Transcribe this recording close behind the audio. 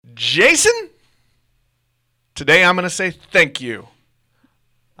Jason, today I'm going to say thank you.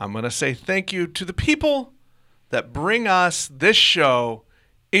 I'm going to say thank you to the people that bring us this show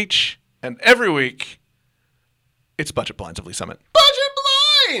each and every week. It's Budget Blinds of Lee Summit.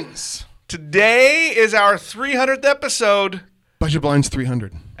 Budget Blinds! Today is our 300th episode. Budget Blinds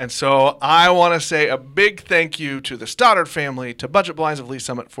 300. And so I want to say a big thank you to the Stoddard family, to Budget Blinds of Lee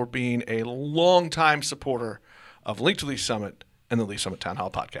Summit for being a longtime supporter of Link to Lee Summit and the Lee Summit Town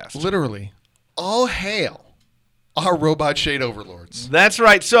Hall podcast. Literally, all hail our robot shade overlords. That's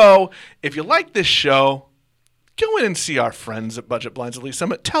right. So if you like this show, go in and see our friends at Budget Blinds of Lee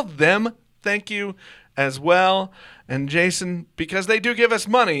Summit. Tell them thank you as well. And Jason, because they do give us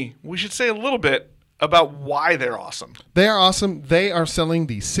money, we should say a little bit about why they're awesome. They are awesome. They are selling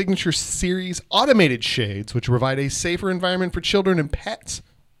the Signature Series automated shades, which provide a safer environment for children and pets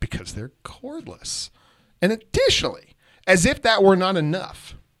because they're cordless. And additionally, as if that were not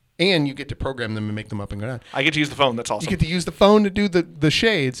enough, and you get to program them and make them up and go down. I get to use the phone. That's awesome. You get to use the phone to do the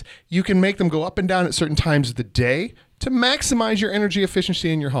shades. You can make them go up and down at certain times of the day to maximize your energy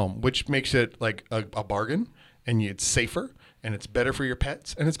efficiency in your home, which makes it like a bargain, and it's safer, and it's better for your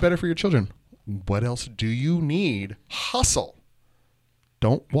pets, and it's better for your children. What else do you need? Hustle.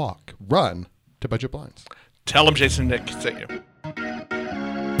 Don't walk. Run to Budget Blinds. Tell them Jason and Nick sent you.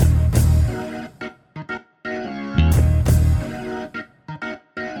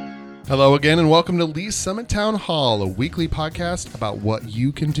 Hello again, and welcome to Lee Summit Town Hall, a weekly podcast about what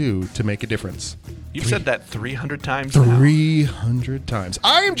you can do to make a difference. You've said that 300 times now. 300 times.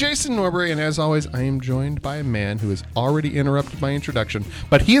 I am Jason Norbury, and as always, I am joined by a man who has already interrupted my introduction,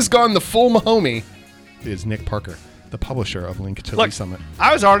 but he has gone the full Mahomie. It is Nick Parker, the publisher of Link to Lee Summit.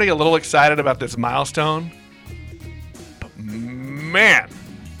 I was already a little excited about this milestone, but man,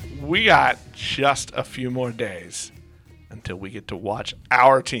 we got just a few more days until we get to watch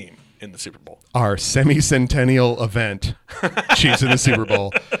our team in the Super Bowl. Our semi-centennial event, Chiefs in the Super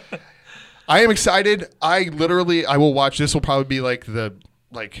Bowl. I am excited. I will watch. This will probably be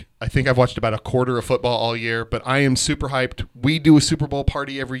I think I've watched about a quarter of football all year, but I am super hyped. We do a Super Bowl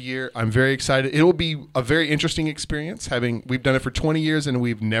party every year. I'm very excited. It will be a very interesting experience. We've done it for 20 years and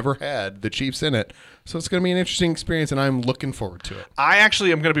we've never had the Chiefs in it. So it's going to be an interesting experience, and I'm looking forward to it. I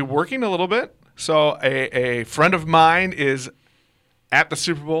actually am going to be working a little bit. So a friend of mine is at the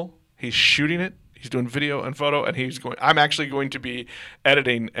Super Bowl. He's shooting it. He's doing video and photo, and I'm actually going to be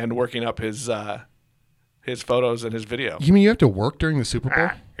editing and working up his photos and his video. You mean you have to work during the Super Bowl?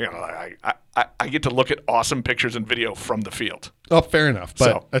 I get to look at awesome pictures and video from the field. Oh, fair enough,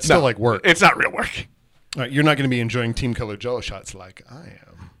 but it's still like work. It's not real work. All right, you're not going to be enjoying Team Color Jello shots like I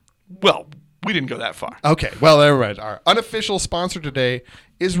am. Well, we didn't go that far. Okay, well, all right. Our unofficial sponsor today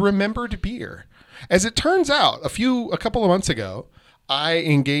is Remembered Beer. As it turns out, a couple of months ago, I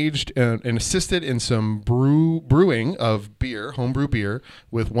engaged and assisted in some brewing of beer, homebrew beer,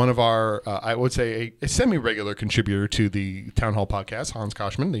 with one of our, I would say, a semi-regular contributor to the Town Hall podcast, Hans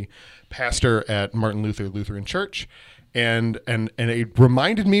Koshman, the pastor at Martin Luther Lutheran Church. And it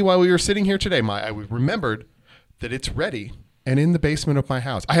reminded me while we were sitting here today, I remembered that it's ready and in the basement of my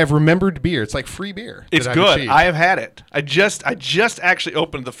house. I have Remembered Beer. It's like free beer. It's good. I have had it. I just actually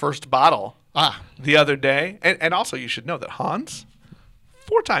opened the first bottle the other day. And also, you should know that Hans,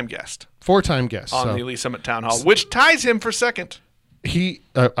 four-time guest on the Lee Summit Town Hall, which ties him for second. I'm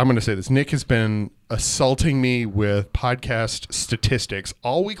going to say this. Nick has been assaulting me with podcast statistics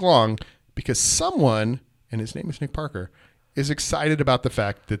all week long because someone, and his name is Nick Parker, is excited about the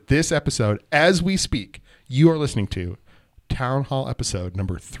fact that this episode, as we speak, you are listening to Town Hall episode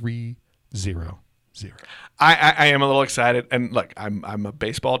number 300. I am a little excited, and look, I'm a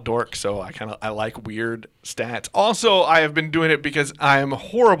baseball dork, so I like weird stats. Also, I have been doing it because I am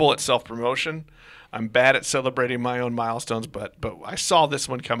horrible at self-promotion. I'm bad at celebrating my own milestones, but I saw this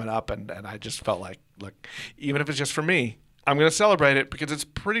one coming up, and I just felt like, look, even if it's just for me, I'm going to celebrate it because it's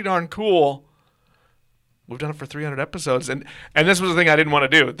pretty darn cool. We've done it for 300 episodes, and this was the thing I didn't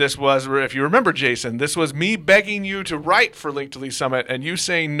want to do. This was, if you remember, Jason, this was me begging you to write for Link to Lee Summit, and you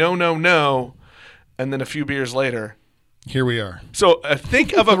saying no, no, no. And then a few beers later, here we are. So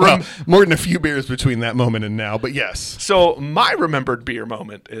think of more than a few beers between that moment and now, but yes. So my remembered beer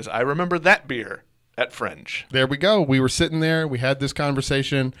moment is I remember that beer at Fringe. There we go. We were sitting there. We had this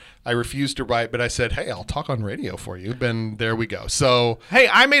conversation. I refused to write, but I said, "Hey, I'll talk on radio for you." And there we go. So hey,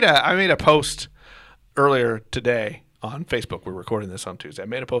 I made a post earlier today on Facebook. We're recording this on Tuesday. I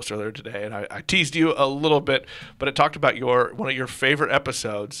made a post earlier today, and I teased you a little bit, but it talked about one of your favorite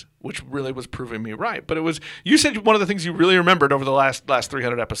episodes, which really was proving me right. But you said one of the things you really remembered over the last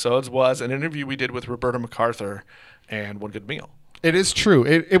 300 episodes was an interview we did with Roberta MacArthur and One Good Meal. It is true.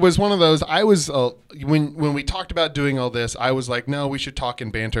 It was one of those. I was when we talked about doing all this, I was like, no, we should talk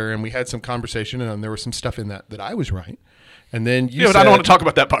and banter, and we had some conversation, and there was some stuff in that I was right. And then you said, I don't want to talk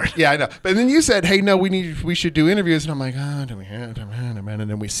about that part. Yeah, I know. But then you said, hey, no, we should do interviews, and I'm like, do we have to? And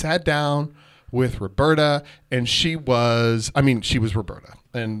then we sat down with Roberta, and she was Roberta.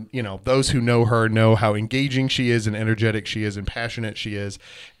 And, those who know her know how engaging she is and energetic she is and passionate she is.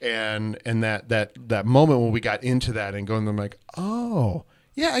 And that moment when we got into that and going, I'm like, oh,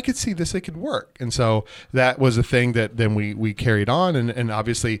 yeah, I could see this. It could work. And so that was a thing that then we carried on. And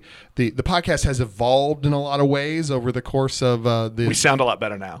obviously the podcast has evolved in a lot of ways over the course of we sound a lot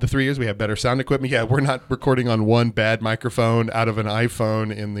better now. The 3 years. We have better sound equipment. Yeah, we're not recording on one bad microphone out of an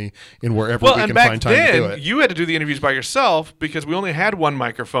iPhone in wherever we can find time to do it. You had to do the interviews by yourself because we only had one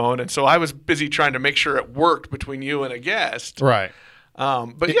microphone. And so I was busy trying to make sure it worked between you and a guest. Right.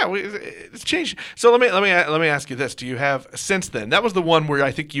 It's changed. So let me ask you this: do you have since then? That was the one where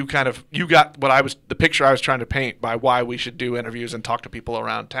I think you got the picture I was trying to paint by why we should do interviews and talk to people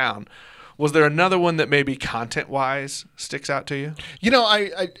around town. Was there another one that maybe content wise sticks out to you?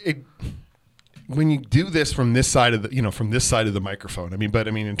 When you do this from this side of the microphone,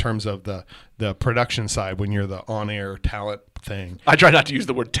 in terms of the production side, when you're the on-air talent thing, I try not to use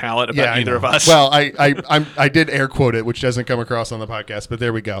the word talent about either of us. Well, I did air quote it, which doesn't come across on the podcast, but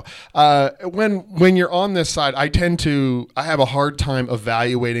there we go. When you're on this side, I have a hard time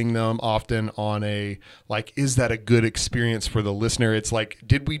evaluating them often on is that a good experience for the listener? It's like,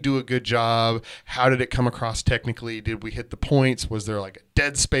 did we do a good job? How did it come across technically? Did we hit the points? Was there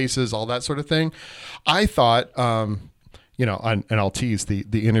dead spaces, all that sort of thing? I thought, and I'll tease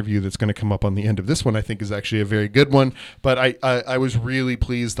the interview that's going to come up on the end of this one, I think is actually a very good one. But I was really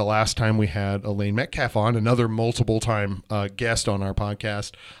pleased the last time we had Elaine Metcalf on, another multiple time guest on our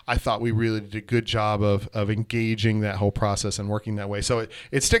podcast. I thought we really did a good job of engaging that whole process and working that way. So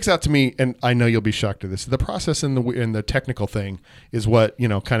it sticks out to me, and I know you'll be shocked at this. The process and the technical thing is what,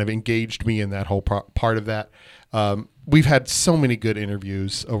 kind of engaged me in that whole part of that. We've had so many good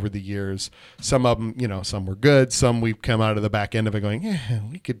interviews over the years. Some of them, some were good. Some we've come out of the back end of it going, yeah,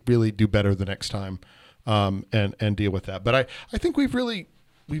 we could really do better the next time, and deal with that. But I think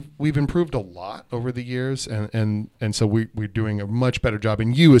we've improved a lot over the years, and so we're doing a much better job.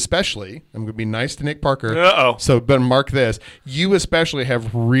 And you especially, I'm going to be nice to Nick Parker. Uh-oh. So, but mark this: you especially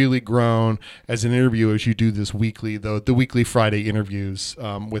have really grown as an interviewer as you do this weekly, the weekly Friday interviews.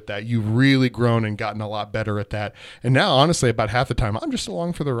 With that, you've really grown and gotten a lot better at that. And now, honestly, about half the time, I'm just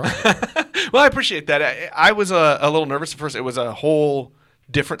along for the ride. Well, I appreciate that. I was a little nervous at first. It was a whole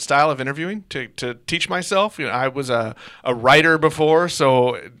different style of interviewing to teach myself. I was a writer before,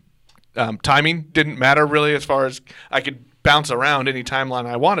 so timing didn't matter really, as far as I could bounce around any timeline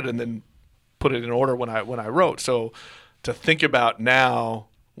I wanted and then put it in order when I wrote. So to think about now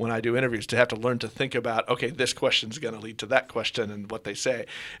when I do interviews, to have to learn to think about, okay, this question's going to lead to that question and what they say.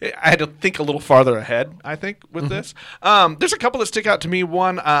 I had to think a little farther ahead, I think, with this. There's a couple that stick out to me.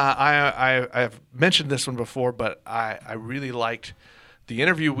 One, I've mentioned this one before, but I really liked the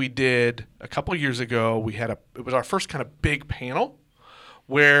interview we did a couple of years ago. It was our first kind of big panel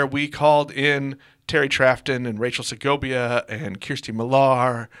where we called in Terry Trafton and Rachel Segovia and Kirsty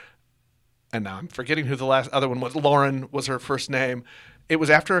Millar, and now I'm forgetting who the other one was. Lauren was her first name. It was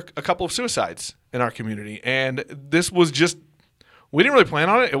after a couple of suicides in our community, and this was just, we didn't really plan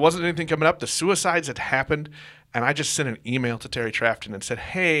on it. It wasn't anything coming up. The suicides had happened, and I just sent an email to Terry Trafton and said,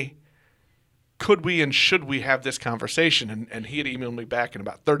 hey, could we and should we have this conversation? And he had emailed me back in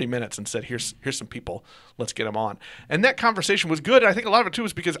about 30 minutes and said, here's some people, let's get them on. And that conversation was good. And I think a lot of it too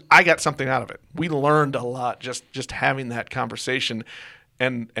was because I got something out of it. We learned a lot just having that conversation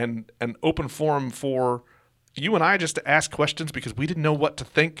and an open forum for you and I just to ask questions, because we didn't know what to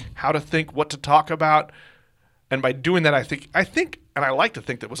think, how to think, what to talk about. And by doing that, I think, and I like to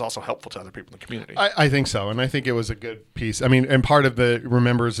think that was also helpful to other people in the community. I think so. And I think it was a good piece. And part of the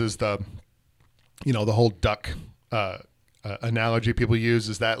remembers is the whole duck analogy people use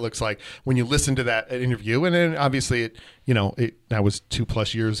is that looks like when you listen to that interview, and then obviously that was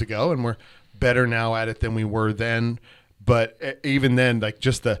 2+ years ago, and we're better now at it than we were then. But even then,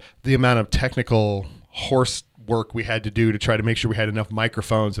 just the amount of technical horse work we had to do to try to make sure we had enough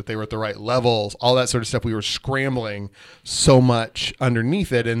microphones, that they were at the right levels, all that sort of stuff. We were scrambling so much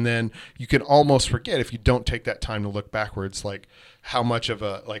underneath it. And then you can almost forget, if you don't take that time to look backwards, how much of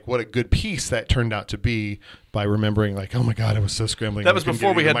what a good piece that turned out to be, by remembering oh my God, I was so scrambling. That was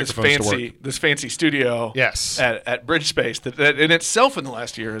before we had this fancy studio. Yes. At Bridge Space that in itself in the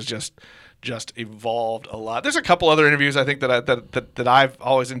last year has just evolved a lot. There's a couple other interviews I think that I've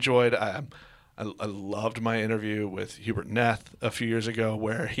always enjoyed. I loved my interview with Hubert Neth a few years ago,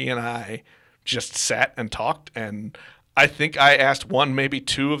 where he and I just sat and talked, and I think I asked one, maybe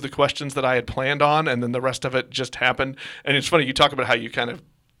two of the questions that I had planned on, and then the rest of it just happened. And it's funny, you talk about how you kind of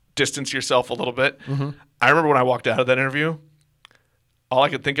distance yourself a little bit. Mm-hmm. I remember when I walked out of that interview, all I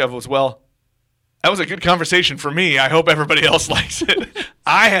could think of was, well, that was a good conversation for me. I hope everybody else likes it.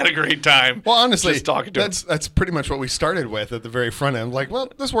 I had a great time. Well, honestly, just talking to him. That's pretty much what we started with at the very front end. Like, well,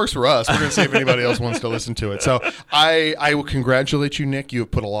 this works for us. We're going to see if anybody else wants to listen to it. So I will congratulate you, Nick. You have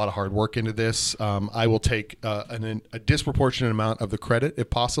put a lot of hard work into this. I will take a disproportionate amount of the credit,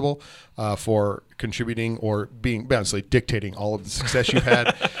 if possible, for contributing or being basically dictating all of the success you've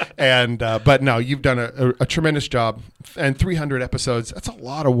had. But no, you've done a tremendous job. And 300 episodes, that's a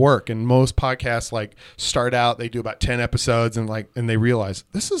lot of work. And most podcasts like start out, they do about 10 episodes and they realize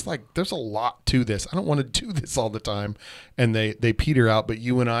this is like, there's a lot to this. I don't want to do this all the time. And they peter out, but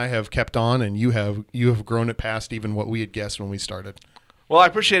you and I have kept on, and you have grown it past even what we had guessed when we started. Well, I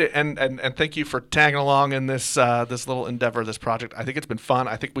appreciate it, and thank you for tagging along in this this little endeavor, this project. I think it's been fun.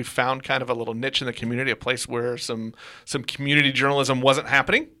 I think we've found kind of a little niche in the community, a place where some community journalism wasn't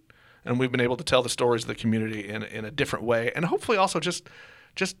happening, and we've been able to tell the stories of the community in a different way, and hopefully also just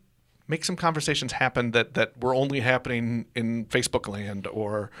make some conversations happen that were only happening in Facebook land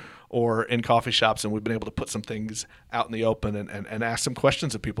or in coffee shops, and we've been able to put some things out in the open and ask some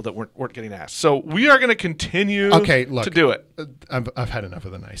questions of people that weren't getting asked. So we are going to continue to do it. I've had enough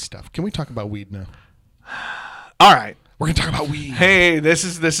of the nice stuff. Can we talk about weed now? All right. We're going to talk about weed. Hey, this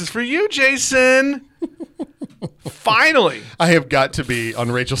is for you, Jason. Finally. I have got to be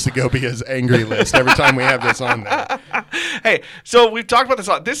on Rachel Segovia's angry list every time we have this on there. Hey, so we've talked about this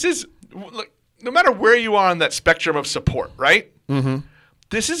a lot. This is, look, no matter where you are on that spectrum of support, right? Mm-hmm.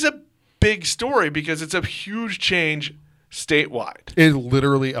 This is a big story because it's a huge change statewide. It is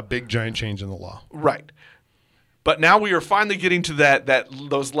literally a big, giant change in the law. Right. But now we are finally getting to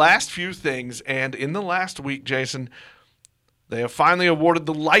those last few things, and in the last week, Jason, they have finally awarded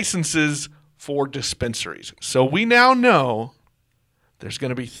the licenses for dispensaries. So we now know there's going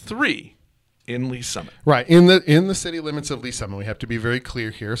to be 3 in Lee Summit. Right. In the city limits of Lee Summit, we have to be very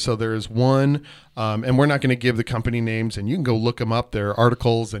clear here. So there is one, and we're not going to give the company names, and you can go look them up. There are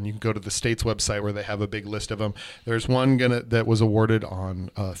articles, and you can go to the state's website where they have a big list of them. There's one that was awarded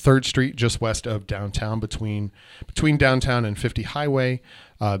on 3rd Street, just west of downtown, between downtown and 50 Highway.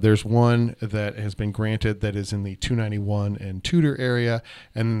 There's one that has been granted that is in the 291 and Tudor area,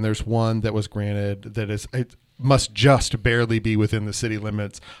 and then there's one that was granted that is must just barely be within the city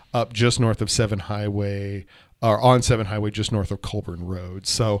limits, up just north of 7 Highway, or on 7 Highway, just north of Colburn Road.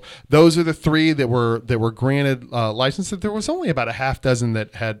 So those are the 3 that were granted licenses. There was only about a half dozen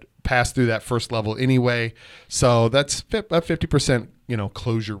that had passed through that first level anyway. So that's a 50%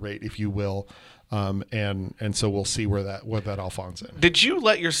 closure rate, if you will. And so we'll see where that all falls in. Did you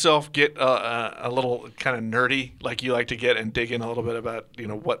let yourself get a little kind of nerdy, like you like to get, and dig in a little bit about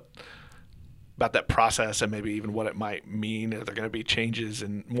what about that process and maybe even what it might mean? Are there going to be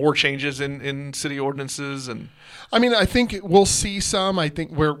more changes in city ordinances? And I mean, I think we'll see some. I think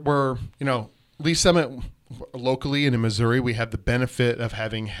we're Lee Summit locally and in Missouri, we have the benefit of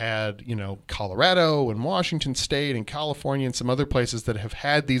having had, Colorado and Washington State and California and some other places that have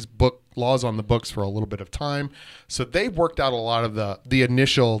had these laws on the books for a little bit of time. So they've worked out a lot of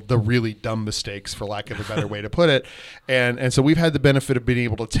the really dumb mistakes, for lack of a better way to put it. And so we've had the benefit of being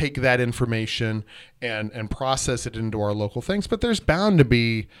able to take that information and process it into our local things. But there's bound to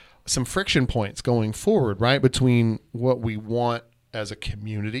be some friction points going forward, right, between what we want as a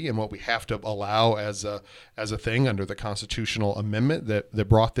community and what we have to allow as a thing under the constitutional amendment that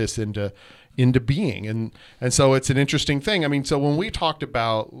brought this into being. And so it's an interesting thing. I mean, so when we talked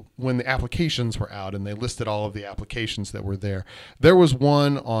about when the applications were out and they listed all of the applications that were there was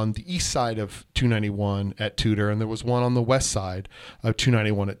one on the east side of 291 at Tudor, and there was one on the west side of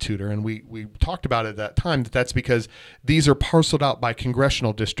 291 at Tudor. And we talked about it at that time that's because these are parceled out by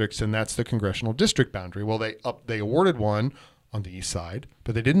congressional districts, and that's the congressional district boundary. Well, they awarded one on the east side,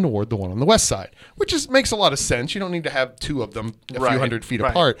 but they didn't award the one on the west side, which makes a lot of sense. You don't need to have 2 of them a few hundred feet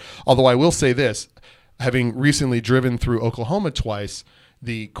apart. Although I will say this, having recently driven through Oklahoma twice,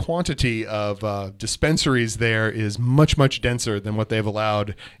 the quantity of dispensaries there is much, much denser than what they've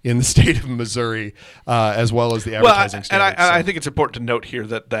allowed in the state of Missouri, as well as the advertising standards. And I think it's important to note here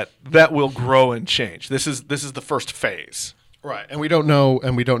that will grow and change. This is the first phase. Right. And we don't know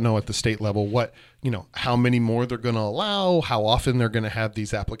at the state level what, how many more they're going to allow, how often they're going to have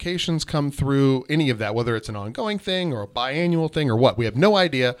these applications come through, any of that, whether it's an ongoing thing or a biannual thing or what. We have no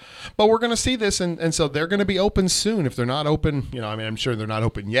idea, but we're going to see this. And so they're going to be open soon. If they're not open, I'm sure they're not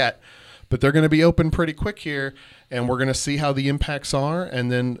open yet, but they're going to be open pretty quick here, and we're going to see how the impacts are,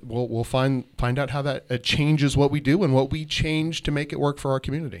 and then we'll find out how that changes what we do and what we change to make it work for our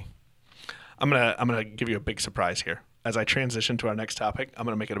community. I'm gonna give you a big surprise here. As I transition to our next topic, I'm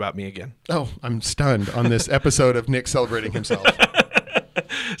gonna make it about me again. Oh, I'm stunned on this episode of Nick celebrating himself.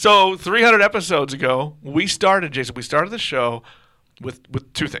 So 300 episodes ago, we started the show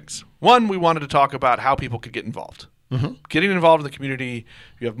with two things. One, we wanted to talk about how people could get involved. Mm-hmm. Getting involved in the community,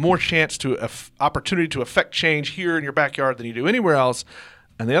 you have more chance to opportunity to affect change here in your backyard than you do anywhere else.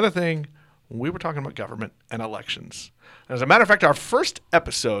 And the other thing, we were talking about government and elections. As a matter of fact, our first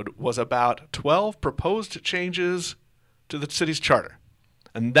episode was about 12 proposed changes to the city's charter,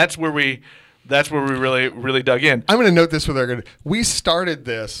 and that's where we really dug in. I'm going to note this with our. We started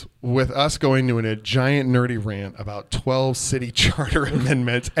this with us going to a giant nerdy rant about 12 city charter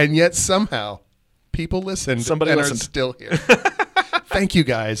amendments, and yet somehow people listened are still here. Thank you,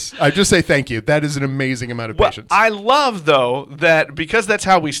 guys. I just say thank you. That is an amazing amount of patience. I love, though, that because that's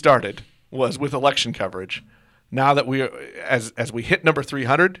how we started, was with election coverage. Now that we, as we hit number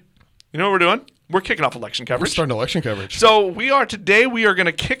 300, you know what we're doing? We're kicking off election coverage. We're starting election coverage. So we are going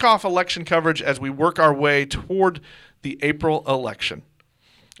to kick off election coverage as we work our way toward the April election.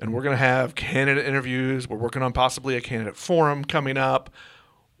 And we're going to have candidate interviews. We're working on possibly a candidate forum coming up.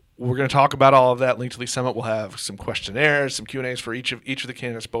 We're going to talk about all of that. Link to Lee Summit. We'll have some questionnaires, some Q&As for each of the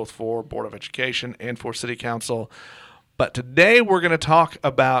candidates, both for Board of Education and for City Council. But today we're going to talk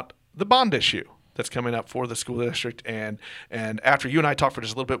about the bond issue that's coming up for the school district. And after you and I talk for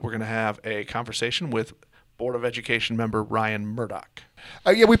just a little bit, we're going to have a conversation with Board of Education member Ryan Murdoch.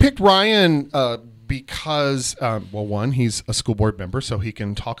 We picked Ryan because, one, he's a school board member, so he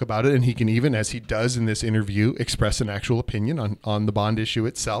can talk about it, and he can even, as he does in this interview, express an actual opinion on the bond issue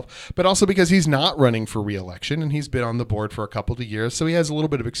itself, but also because he's not running for re-election, and he's been on the board for a couple of years, so he has a little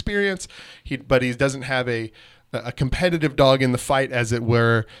bit of experience, but he doesn't have a competitive dog in the fight, as it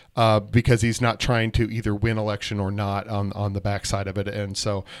were, because he's not trying to either win election or not on the backside of it. And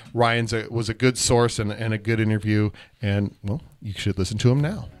so Ryan was a good source and a good interview. And, well, you should listen to him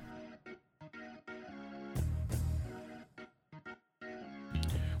now.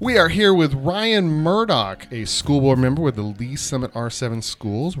 We are here with Ryan Murdoch, a school board member with the Lee Summit R7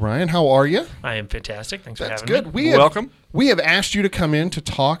 schools. Ryan, how are you? I am fantastic. Thanks for having me. That's good. Welcome. We have asked you to come in to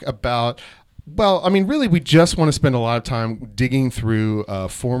talk about, well, I mean, really, we just want to spend a lot of time digging through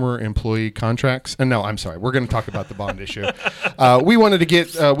former employee contracts. And no, I'm sorry, we're going to talk about the bond issue. We wanted to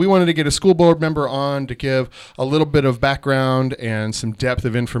get a school board member on to give a little bit of background and some depth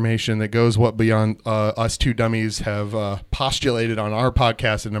of information that goes beyond us two dummies have postulated on our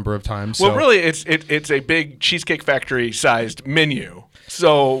podcast a number of times. Well, really, it's a big Cheesecake Factory sized menu.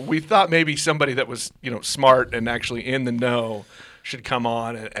 So we thought maybe somebody that was smart and actually in the know should come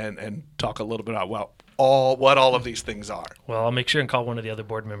on and talk a little bit about what all of these things are. Well, I'll make sure and call one of the other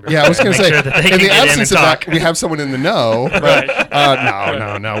board members. Yeah, I was going to say, sure that in the absence of that, we have someone in the know. But,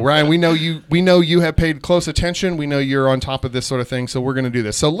 no, Ryan, we know you have paid close attention. We know you're on top of this sort of thing, so we're going to do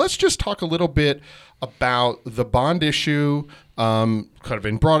this. So let's just talk a little bit about the bond issue, kind of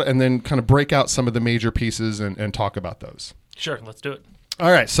in broad, and then kind of break out some of the major pieces and talk about those. Sure, let's do it. All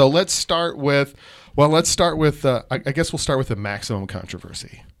right, so let's start with. I guess we'll start with the maximum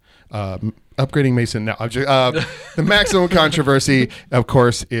controversy. Upgrading Mason. No, the maximum controversy, of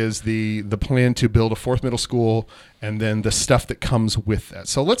course, is the plan to build a fourth middle school and then the stuff that comes with that.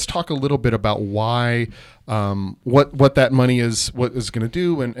 So let's talk a little bit about why, what that money is, what is going to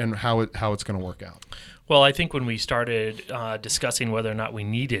do, and how it's going to work out. Well, I think when we started discussing whether or not we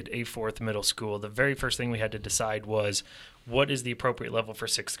needed a fourth middle school, the very first thing we had to decide was, what is the appropriate level for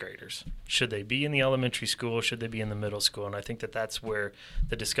sixth graders? Should they be in the elementary school? Should they be in the middle school? And I think that's where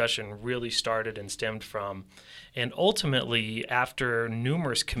the discussion really started and stemmed from. And ultimately, after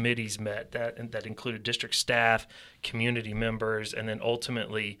numerous committees met that included district staff, community members, and then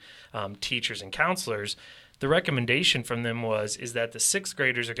ultimately teachers and counselors, the recommendation from them is that the sixth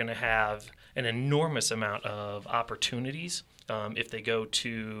graders are going to have an enormous amount of opportunities if they go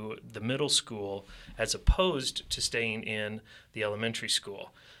to the middle school as opposed to staying in the elementary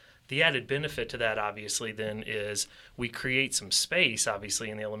school. The added benefit to that, obviously, then is we create some space, obviously,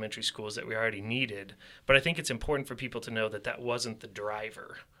 in the elementary schools that we already needed. But I think it's important for people to know that wasn't the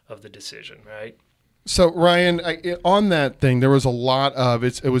driver of the decision, right? So, Ryan, on that thing, there was a lot of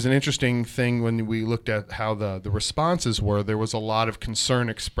it was an interesting thing when we looked at how the responses were. There was a lot of concern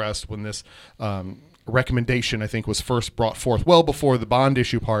expressed when this recommendation, I think, was first brought forth well before the bond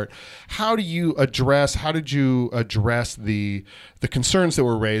issue part. How did you address the concerns that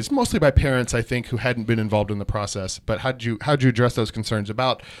were raised, mostly by parents, I think, who hadn't been involved in the process? But how'd you address those concerns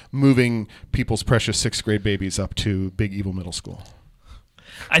about moving people's precious sixth grade babies up to Big Evil Middle School?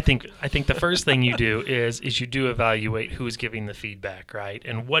 I think the first thing you do is you do evaluate who is giving the feedback, right?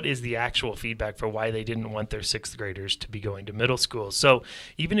 And what is the actual feedback for why they didn't want their sixth graders to be going to middle school. So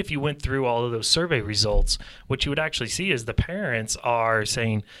even if you went through all of those survey results, what you would actually see is the parents are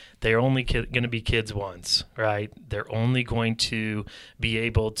saying they're only going to be kids once, right? They're only going to be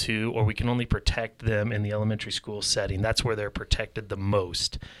able to, or we can only protect them in the elementary school setting. That's where they're protected the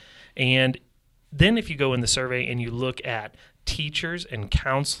most. And then if you go in the survey and you look at teachers and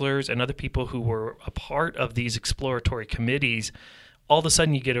counselors and other people who were a part of these exploratory committees, all of a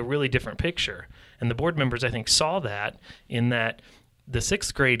sudden you get a really different picture. And the board members, I think, saw that in that the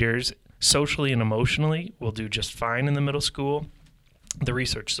sixth graders socially and emotionally will do just fine in the middle school. The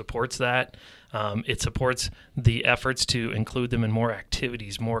research supports that. It supports the efforts to include them in more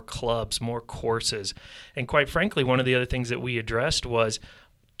activities, more clubs, more courses. And quite frankly, one of the other things that we addressed was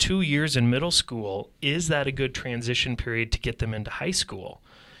 2 years in middle school, is that a good transition period to get them into high school?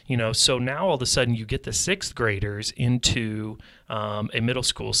 So now all of a sudden you get the sixth graders into a middle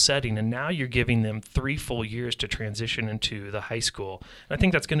school setting, and now you're giving them 3 full years to transition into the high school. And I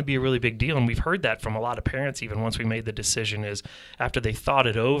think that's going to be a really big deal, and we've heard that from a lot of parents even once we made the decision is after they thought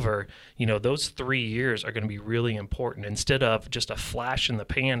it over, those 3 years are going to be really important instead of just a flash in the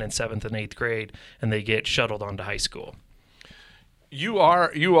pan in 7th and 8th grade and they get shuttled onto high school. You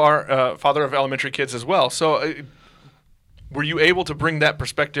are father of elementary kids as well. So were you able to bring that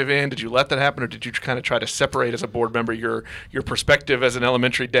perspective in? Did you let that happen, or did you kind of try to separate as a board member your perspective as an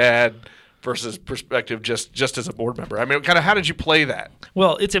elementary dad versus perspective just as a board member? I mean, kind of how did you play that?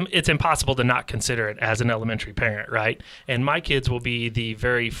 Well, it's impossible to not consider it as an elementary parent, right? And my kids will be the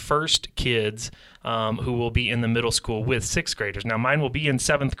very first kids who will be in the middle school with sixth graders. Now, mine will be in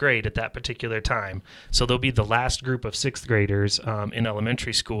 7th grade at that particular time. So they'll be the last group of sixth graders in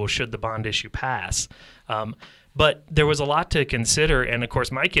elementary school should the bond issue pass. But there was a lot to consider, and of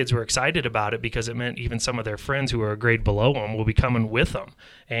course my kids were excited about it because it meant even some of their friends who are a grade below them will be coming with them.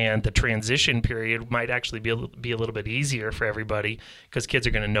 And the transition period might actually be a little bit easier for everybody because kids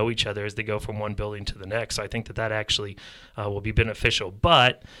are going to know each other as they go from one building to the next. So I think that actually will be beneficial.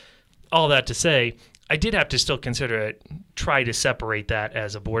 But all that to say, I did have to still try to separate that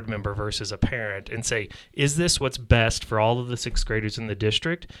as a board member versus a parent and say, is this what's best for all of the sixth graders in the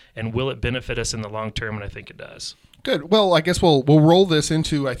district, and will it benefit us in the long term? And I think it does. Good. Well, I guess we'll roll this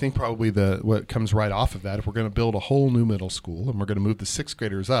into, I think, probably what comes right off of that. If we're going to build a whole new middle school and we're going to move the sixth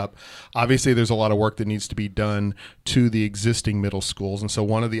graders up, obviously there's a lot of work that needs to be done to the existing middle schools. And so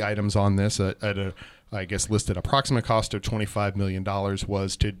one of the items on this listed approximate cost of $25 million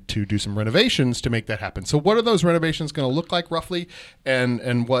was to do some renovations to make that happen. So what are those renovations going to look like roughly,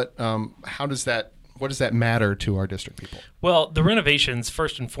 and what does that matter to our district people? Well, the renovations,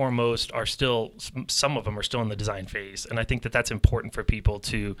 first and foremost, are still, some of them are still in the design phase, and I think that that's important for people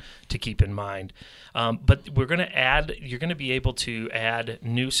to keep in mind. But you're going to be able to add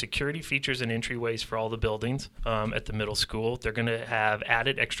new security features and entryways for all the buildings at the middle school. They're going to have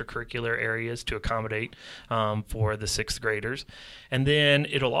added extracurricular areas to accommodate for the sixth graders. And then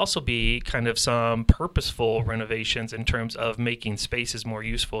it'll also be kind of some purposeful renovations in terms of making spaces more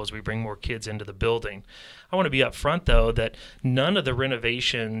useful as we bring more kids into the building. I want to be upfront, though, that none of the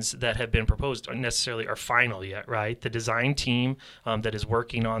renovations that have been proposed necessarily are final yet, right? The design team that is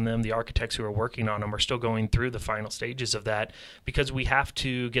working on them, the architects who are working on them, are still going through the final stages of that because we have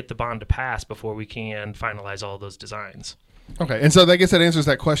to get the bond to pass before we can finalize all those designs. Okay, and so I guess that answers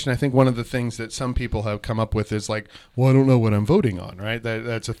that question. I think one of the things that some people have come up with is like, well, I don't know what I'm voting on, right?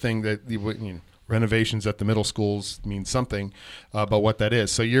 That's a thing that renovations at the middle schools means something, but what that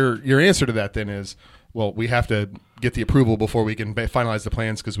is. So your answer to that then is, well, we have to get the approval before we can finalize the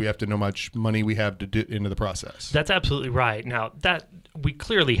plans because we have to know how much money we have to do into the process. That's absolutely right. Now, that we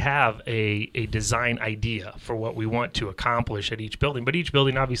clearly have a design idea for what we want to accomplish at each building, but each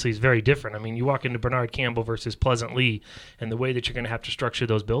building obviously is very different. I mean, you walk into Bernard Campbell versus Pleasant Lee, and the way that you're going to have to structure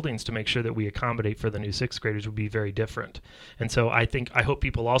those buildings to make sure that we accommodate for the new sixth graders would be very different. And so I hope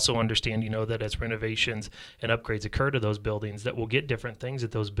people also understand, that as renovations and upgrades occur to those buildings, that we'll get different things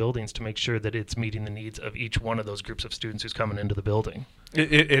at those buildings to make sure that it's meeting the needs of each one of those groups of students who's coming into the building.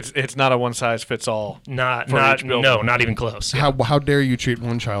 It's not a one size fits all. Not even close. How dare you treat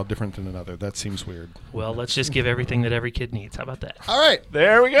one child different than another? That seems weird. Well, let's just give everything that every kid needs. How about that? All right,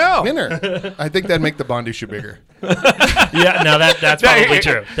 there we go. Winner. I think that'd make the bond issue bigger. Yeah, no, that's probably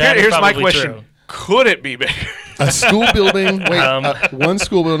true. Here's my question. True. Could it be bigger? A school building. Wait, one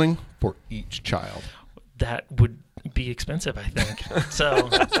school building for each child. That would be expensive, I think. So,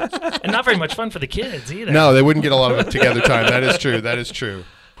 and not very much fun for the kids either. No, they wouldn't get a lot of together time. That is true. That is true.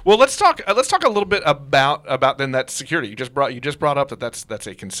 Well, let's talk a little bit about then that security. You just brought up that's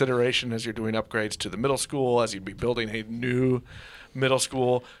a consideration as you're doing upgrades to the middle school, as you'd be building a new middle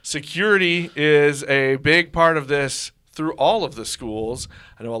school. Security is a big part of this through all of the schools.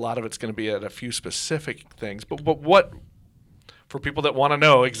 I know a lot of it's going to be at a few specific things, but what, for people that want to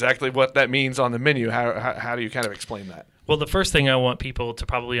know exactly what that means on the menu, how do you kind of explain that? Well, the first thing I want people to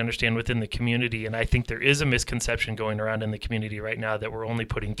probably understand within the community, and I think there is a misconception going around in the community right now that we're only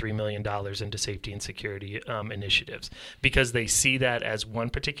putting $3 million into safety and security initiatives because they see that as one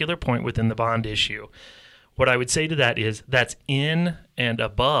particular point within the bond issue. What I would say to that is that's in and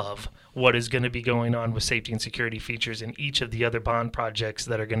above what is going to be going on with safety and security features in each of the other bond projects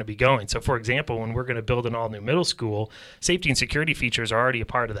that are going to be going. So, for example, when we're going to build an all-new middle school, safety and security features are already a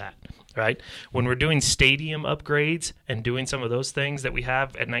part of that, right? When we're doing stadium upgrades and doing some of those things that we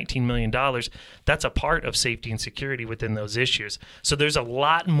have at $19 million, that's a part of safety and security within those issues. So there's a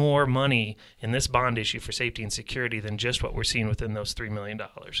lot more money in this bond issue for safety and security than just what we're seeing within those $3 million.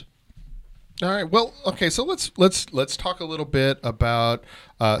 All right. Well, okay. So let's talk a little bit about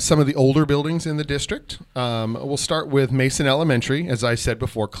some of the older buildings in the district. We'll start with Mason Elementary, as I said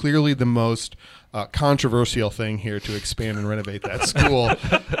before. Clearly, the most controversial thing here to expand and renovate that school.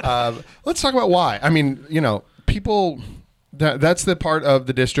 Let's talk about why. I mean, people. That's the part of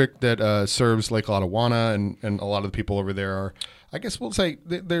the district that serves Lake Lotawana, and a lot of the people over there are. I guess we'll say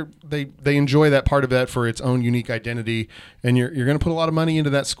they enjoy that part of that for its own unique identity, and you're going to put a lot of money into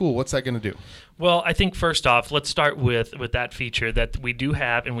that school. What's that going to do? Well, I think first off, let's start with that feature that we do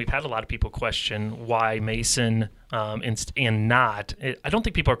have, and we've had a lot of people question why Mason and not. I don't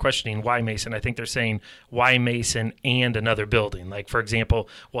think people are questioning why Mason. I think they're saying why Mason and another building. Like, for example,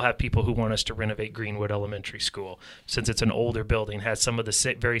 we'll have people who want us to renovate Greenwood Elementary School, since it's an older building, has some of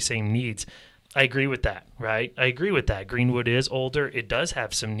the very same needs. I agree with that, right? I agree with that. Greenwood is older. It does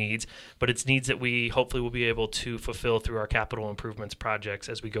have some needs, but it's needs that we hopefully will be able to fulfill through our capital improvements projects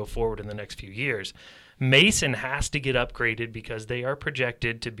as we go forward in the next few years. Mason has to get upgraded because they are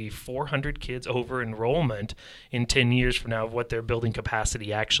projected to be 400 kids over enrollment in 10 years from now of what their building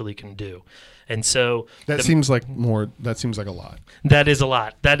capacity actually can do. And so that seems like a lot. That is a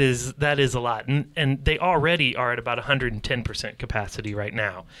lot. That is a lot. And they already are at about 110% capacity right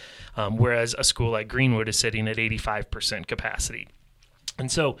now, whereas a school like Greenwood is sitting at 85% capacity. And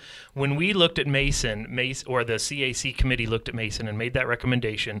so when we looked at Mason, or the CAC committee looked at Mason and made that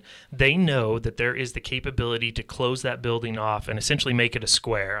recommendation, they know that there is the capability to close that building off and essentially make it a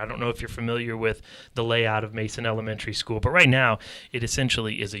square. I don't know if you're familiar with the layout of Mason Elementary School, but right now it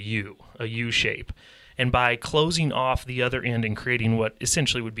essentially is a U shape. And by closing off the other end and creating what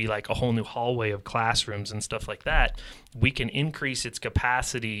essentially would be like a whole new hallway of classrooms and stuff like that, we can increase its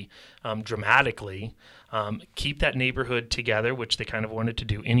capacity dramatically, keep that neighborhood together, which they kind of wanted to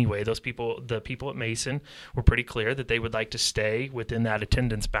do anyway. The people at Mason were pretty clear that they would like to stay within that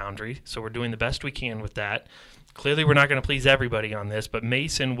attendance boundary. So we're doing the best we can with that. Clearly, we're not going to please everybody on this, but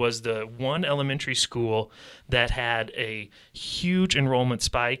Mason was the one elementary school that had a huge enrollment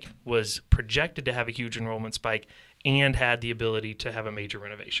spike, was projected to have a huge enrollment spike, and had the ability to have a major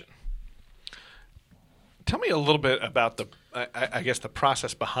renovation. Tell me a little bit about the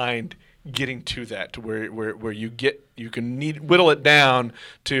process behind getting to that, to where you can whittle it down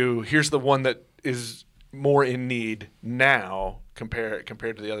to here's the one that is more in need now compared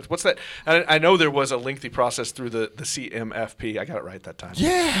to the others. What's that? I know there was a lengthy process through the CMFP. I got it right that time.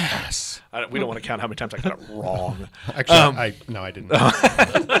 Yes. We don't want to count how many times I got it wrong. Actually, I didn't.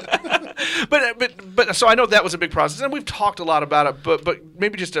 But so I know that was a big process, and we've talked a lot about it. But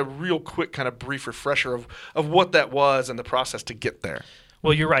maybe just a real quick kind of brief refresher of what that was and the process to get there.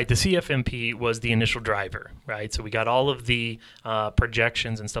 Well, you're right. The CFMP was the initial driver, right? So we got all of the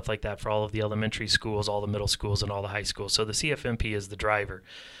projections and stuff like that for all of the elementary schools, all the middle schools, and all the high schools. So the CFMP is the driver.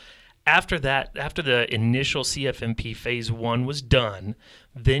 After that, after the initial CFMP phase 1 was done,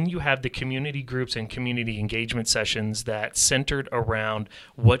 then you have the community groups and community engagement sessions that centered around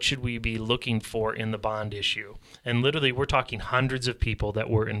what should we be looking for in the bond issue. And literally, we're talking hundreds of people that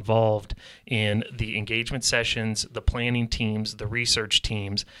were involved in the engagement sessions, the planning teams, the research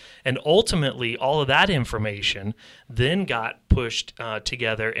teams, and ultimately all of that information then got pushed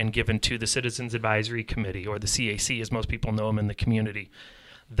together and given to the Citizens Advisory Committee, or the CAC as most people know them in the community.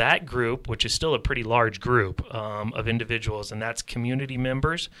 That group, which is still a pretty large group of individuals, and that's community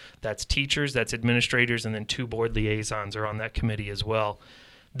members, that's teachers, that's administrators, and then 2 board liaisons are on that committee as well.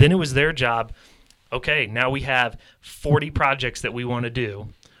 Then it was their job okay, now we have 40 projects that we want to do.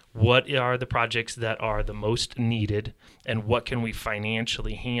 What are the projects that are the most needed, and what can we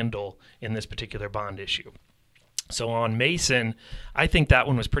financially handle in this particular bond issue? So on Mason, I think that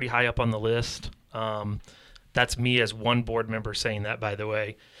one was pretty high up on the list. That's me as one board member saying that, by the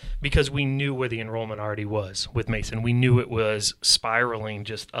way, because we knew where the enrollment already was with Mason. We knew it was spiraling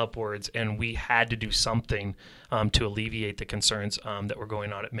just upwards, and we had to do something to alleviate the concerns that were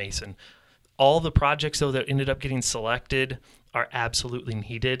going on at Mason. All the projects, though, that ended up getting selected are absolutely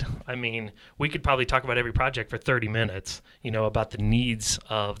needed. I mean, we could probably talk about every project for 30 minutes, about the needs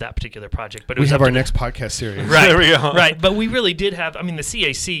of that particular project. But we have our next podcast series. Right, There we go. right. But we really did have, the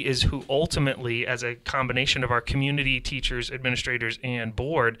CAC is who ultimately, as a combination of our community, teachers, administrators, and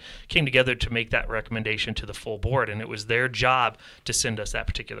board, came together to make that recommendation to the full board. And it was their job to send us that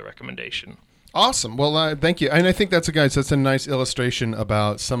particular recommendation. Awesome. Well, thank you. And I think that's a nice illustration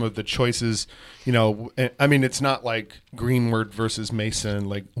about some of the choices. It's not like Greenwood versus Mason,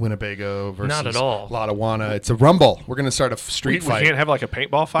 like Winnebago versus Not at all. Lottawanna. It's a rumble. We're going to start a street We fight. can't have like a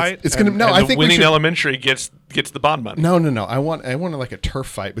paintball fight. It's gonna- no, and I the think we winning should- elementary gets the bond money. No. I want like a turf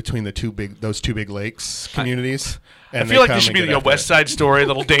fight between those two big lakes communities. I feel like this should be a West Side Story,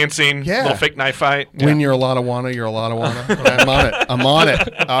 little dancing, Yeah. little fake knife fight. When you're a Lottawanna, you're a Lottawanna. I'm on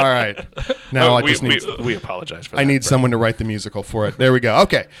it. All right. Now I just need. we apologize for that. I need someone to write the musical for it. There we go.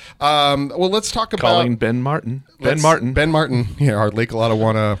 Okay. Well, let's talk about Calling Ben Martin. Ben Martin. Yeah, our Lake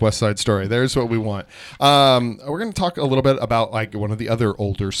Lottawanna West Side Story. There's what we want. We're going to talk a little bit about like one of the other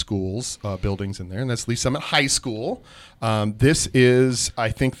older schools buildings in there, and that's Lee Summit High School. This is, I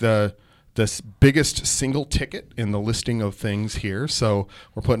think, the biggest single ticket in the listing of things here. So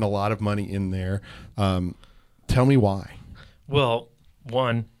we're putting a lot of money in there. Tell me why. Well,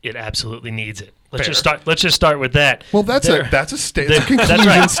 one, it absolutely needs it. Let's just start with that. Well, that's a conclusion That's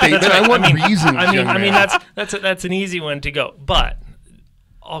right. statement. That's right. I want reasons. young man. that's an easy one to go. But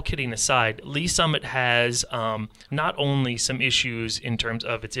all kidding aside, Lee Summit has not only some issues in terms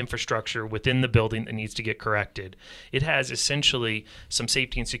of its infrastructure within the building that needs to get corrected, it has essentially some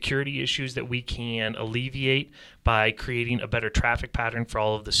safety and security issues that we can alleviate by creating a better traffic pattern for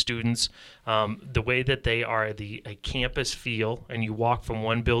all of the students. The way that they are a campus feel, and you walk from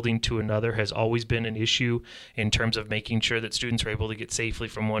one building to another, has always been an issue in terms of making sure that students are able to get safely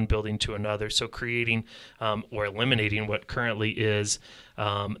from one building to another. So creating or eliminating what currently is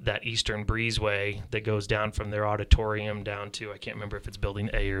that Eastern Breezeway that goes down from their auditorium down to, I can't remember if it's building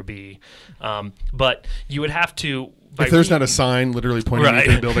A or B. But you would have to... If there's not a sign literally pointing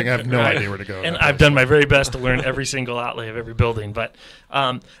to the building, I have no idea where to go. And I've done my very best to learn every single outlay of every building. But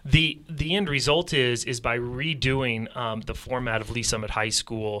the end result is by redoing the format of Lee Summit High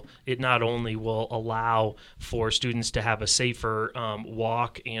School, it not only will allow for students to have a safer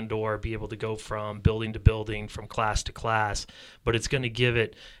walk and or be able to go from building to building, from class to class, but it's going to give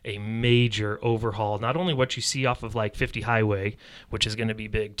it a major overhaul. Not only what you see off of like 50 Highway, which is going to be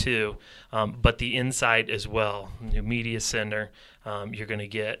big too, but the inside as well. New media center. You're going to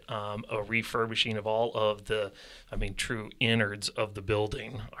get a refurbishing of all of the, true innards of the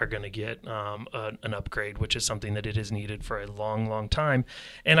building are going to get an upgrade, which is something that it has needed for a long, long time.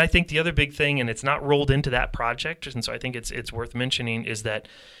 And I think the other big thing, and it's not rolled into that project, and so I think it's worth mentioning, is that,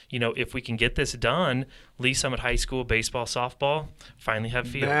 if we can get this done, Lee Summit High School baseball, softball finally have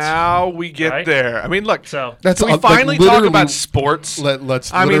fields. Now we get Right? there. Look, So That's we like finally talk literally- about sports.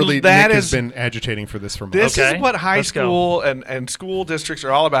 Let's I mean, literally. that Nick is- has been agitating for this for months. This Okay, is what high let's go. school and school districts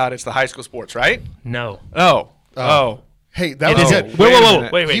are all about. It's the high school sports, right? no. Oh. Hey, that It was is it. a, Wait a whoa,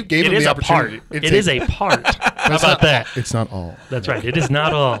 minute. wait. You gave It him is the a part. opportunity. It is a part. How about that? It's not all. That's right. It is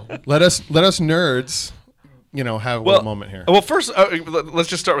not all. Let us nerds, have a little moment here. Well, first, let's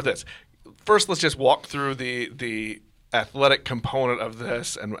just start with this. First, let's just walk through the athletic component of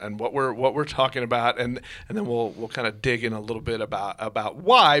this and what we're talking about, and then we'll kind of dig in a little bit about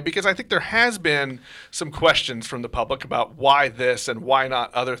why, because I think there has been some questions from the public about why this and why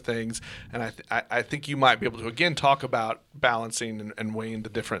not other things, and I think you might be able to again talk about balancing and weighing the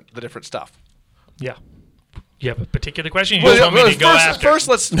different stuff. Yeah. You have a particular question? You just want me to go after? First,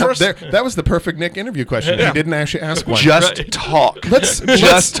 let's That was the perfect Nick interview question. He didn't actually ask one. just talk.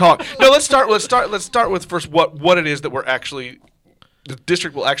 Let's talk. No, let's start with first what it is that the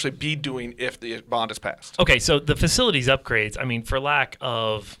district will actually be doing if the bond is passed. Okay, so the facilities upgrades, for lack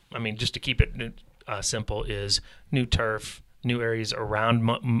of, just to keep it simple, is new turf, new areas around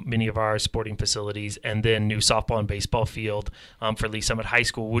many of our sporting facilities, and then new softball and baseball field for Lee Summit High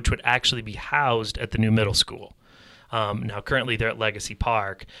School, which would actually be housed at the new middle school. Now, currently they're at Legacy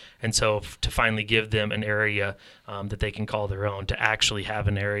Park, and so to finally give them an area that they can call their own, to actually have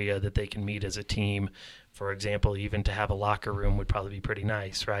an area that they can meet as a team. For example, even to have a locker room would probably be pretty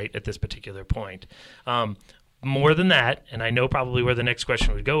nice, right, at this particular point. More than that, and I know probably where the next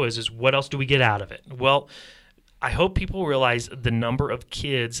question would go is what else do we get out of it? Well, I hope people realize the number of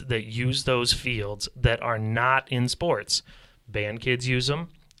kids that use those fields that are not in sports. Band kids use them,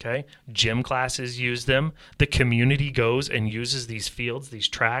 okay? Gym classes use them. The community goes and uses these fields, these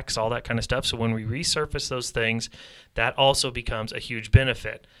tracks, all that kind of stuff. So when we resurface those things, that also becomes a huge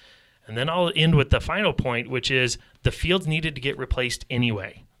benefit. And then I'll end with the final point, which is the fields needed to get replaced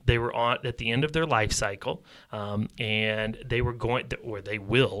anyway. They were at the end of their life cycle, and they were they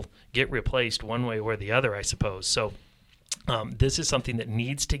will get replaced one way or the other, I suppose. So this is something that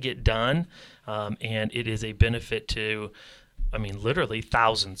needs to get done, and it is a benefit to, literally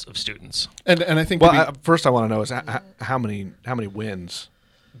thousands of students. And I think first I want to know is how many wins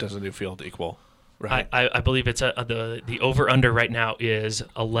does a new field equal? Right. I believe it's the over under right now is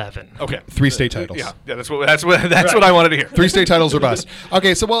 11. Okay, 3 state titles. Yeah, that's what I wanted to hear. 3 state titles or bust.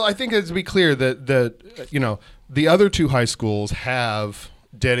 Okay, so I think it's to be clear that the other 2 high schools have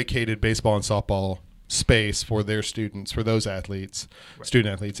dedicated baseball and softball space for their students, for those athletes,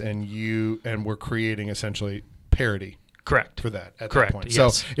 student athletes, and we're creating essentially parity. Correct. For that at Correct. that point.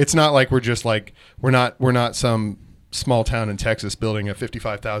 Yes. So it's not like we're not some small town in Texas building a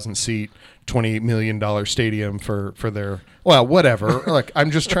 55,000 seat, $28 million stadium for their, whatever. Look,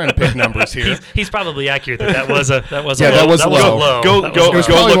 I'm just trying to pick numbers here. He's probably accurate that was low. That was low. Go look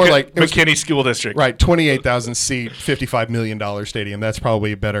at McKinney McKinney School District. Right, 28,000 seat, $55 million stadium. That's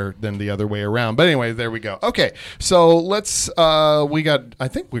probably better than the other way around. But anyway, there we go. Okay, so let's, I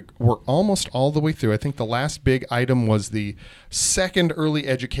think we're almost all the way through. I think the last big item was the second early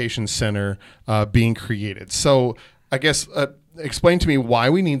education center being created. So I guess explain to me why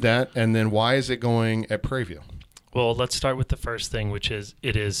we need that, and then why is it going at Prairie View? Well, let's start with the first thing, which is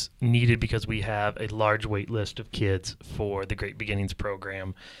it is needed because we have a large wait list of kids for the Great Beginnings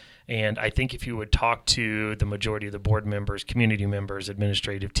program. And I think if you would talk to the majority of the board members, community members,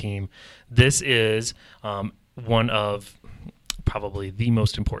 administrative team, this is one of probably the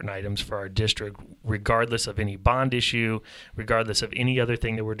most important items for our district, regardless of any bond issue, regardless of any other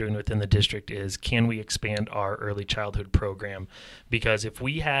thing that we're doing within the district, is can we expand our early childhood program? Because if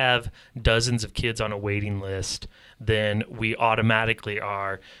we have dozens of kids on a waiting list, then we automatically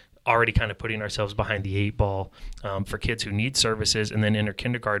are already kind of putting ourselves behind the 8 ball for kids who need services and then enter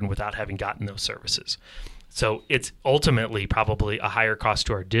kindergarten without having gotten those services. So it's ultimately probably a higher cost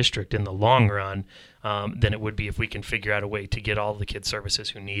to our district in the long run than it would be if we can figure out a way to get all the kids services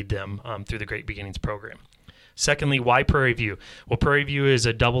who need them through the Great Beginnings program. Secondly, why Prairie View? Well, Prairie View is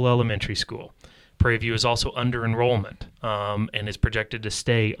a double elementary school. Prairie View is also under enrollment and is projected to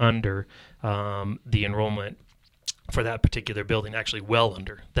stay under the enrollment for that particular building, actually well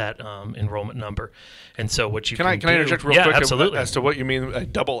under that enrollment number. And so what you can I interject real quick absolutely. As to what you mean a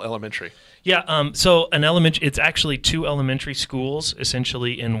double elementary? Yeah, so an it's actually 2 elementary schools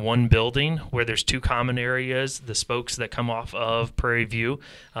essentially in one building where there's 2 common areas, the spokes that come off of Prairie View,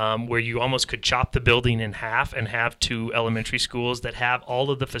 where you almost could chop the building in half and have 2 elementary schools that have all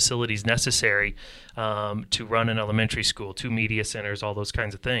of the facilities necessary to run an elementary school, 2 media centers, all those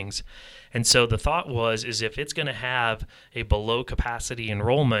kinds of things. And so the thought is if it's going to have a below capacity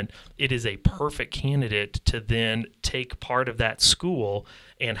enrollment, it is a perfect candidate to then take part of that school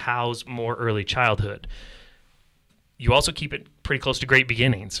and house more early childhood. You also keep it pretty close to Great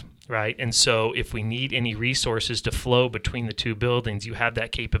Beginnings, right? And so if we need any resources to flow between the 2 buildings, you have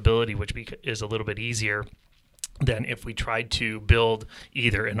that capability, which is a little bit easier than if we tried to build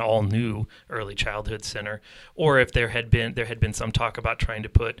either an all-new early childhood center, or if there had been some talk about trying to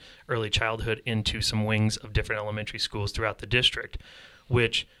put early childhood into some wings of different elementary schools throughout the district,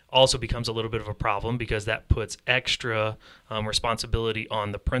 which also becomes a little bit of a problem because that puts extra responsibility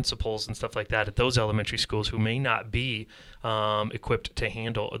on the principals and stuff like that at those elementary schools who may not be equipped to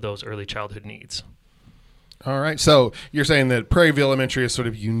handle those early childhood needs. All right. So you're saying that Prairie View Elementary is sort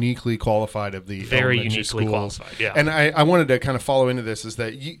of uniquely qualified of the very elementary uniquely schools. Qualified, yeah. And I wanted to kind of follow into this is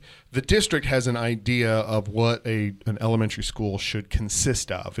that the district has an idea of what an elementary school should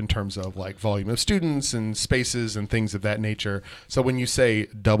consist of in terms of like volume of students and spaces and things of that nature. So when you say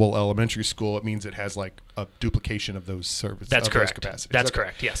double elementary school, it means it has like a duplication of those services. That's correct. Those capacities. That's okay.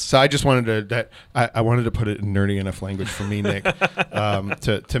 Correct. Yes. So I just wanted to I wanted to put it in nerdy enough language for me, Nick,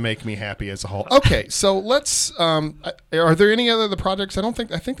 to make me happy as a whole. Okay, so let's. Are there any other projects? I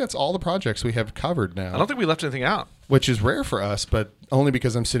think that's all the projects we have covered now. I don't think we left anything out. Which is rare for us, but only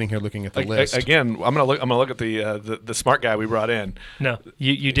because I'm sitting here looking at the list. Again, I'm gonna look at the smart guy we brought in. No,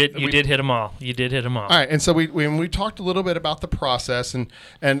 you did hit them all. You did hit them all. All right, and so we talked a little bit about the process, and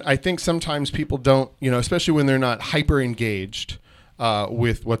I think sometimes people don't, especially when they're not hyper engaged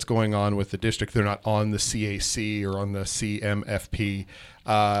with what's going on with the district, they're not on the CAC or on the CMFP.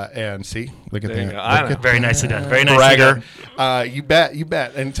 And see, look at that. Very nicely done. Very nicely done. You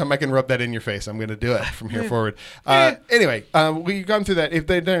bet. Anytime I can rub that in your face, I'm going to do it from here forward. Anyway, we've gone through that. If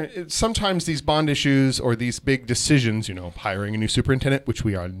they sometimes these bond issues or these big decisions, hiring a new superintendent, which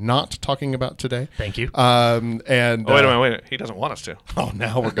we are not talking about today. Thank you. Wait a minute. He doesn't want us to. Oh,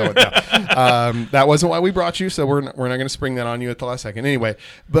 now we're going down. That wasn't why we brought you, so we're not going to spring that on you at the last second. Anyway,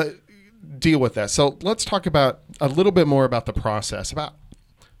 but deal with that. So let's talk about a little bit more about the process. About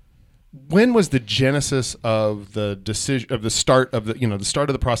when was the genesis of the decision, of the start of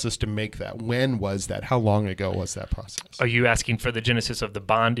the process to make that? When was that? How long ago was that process? Are you asking for the genesis of the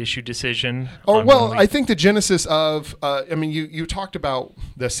bond issue decision? I think the genesis of, you talked about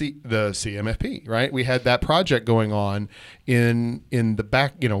the CMFP, right? We had that project going on in the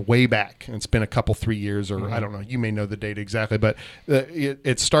back, way back. It's been a couple, 3 years, or I don't know. You may know the date exactly, but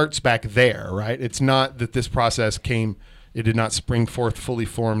it starts back there, right? It's not that this process came. It did not spring forth fully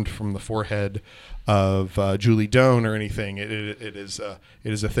formed from the forehead of Julie Doan or anything. It is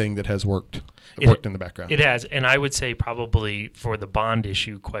a thing that has worked in the background. It has, and I would say probably for the bond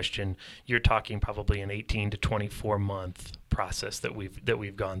issue question, you're talking probably an 18 to 24 month process that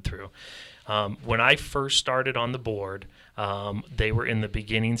we've gone through. When I first started on the board, they were in the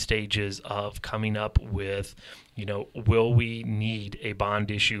beginning stages of coming up with, will we need a bond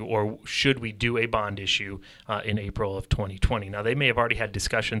issue, or should we do a bond issue in April of 2020? Now, they may have already had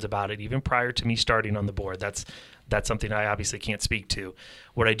discussions about it even prior to me starting on the board. That's something I obviously can't speak to.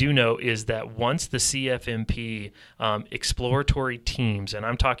 What I do know is that once the CFMP exploratory teams, and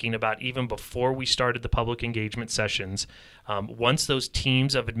I'm talking about even before we started the public engagement sessions, once those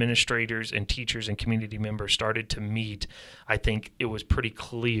teams of administrators and teachers and community members started to meet, I think it was pretty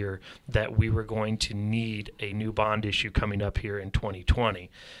clear that we were going to need a new bond issue coming up here in 2020.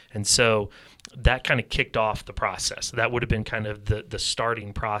 And so that kind of kicked off the process. That would have been kind of the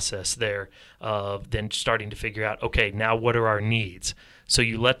starting process there of then starting to figure out, okay, now what are our needs? So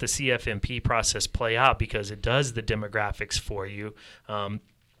you let the CFMP process play out because it does the demographics for you,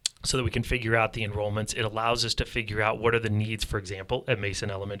 so that we can figure out the enrollments. It allows us to figure out what are the needs, for example, at Mason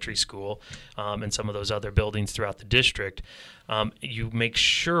Elementary School and some of those other buildings throughout the district. You make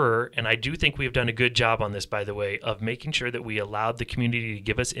sure, and I do think we've done a good job on this, by the way, of making sure that we allowed the community to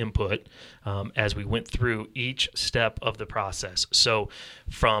give us input as we went through each step of the process. So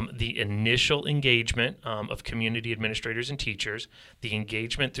from the initial engagement of community administrators and teachers, the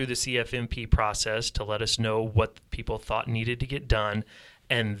engagement through the CFMP process to let us know what people thought needed to get done,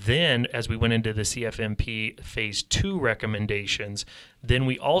 and then as we went into the CFMP Phase 2 recommendations, then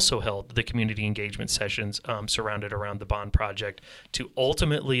we also held the community engagement sessions surrounded around the bond project to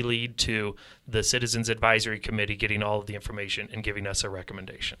ultimately lead to the Citizens Advisory Committee getting all of the information and giving us a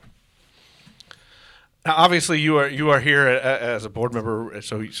recommendation. Now, obviously, you are here as a board member,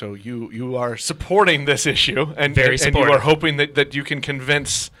 so you are supporting this issue, and Very supportive. And you are hoping that you can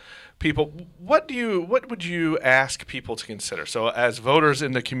convince people. What would you ask people to consider? So, as voters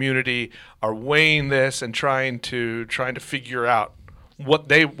in the community are weighing this and trying to figure out what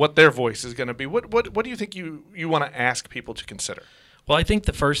their voice is going to be, what do you think you want to ask people to consider? Well, I think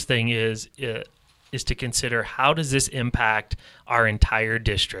the first thing is to consider, how does this impact our entire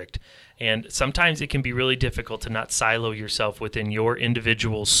district? And sometimes it can be really difficult to not silo yourself within your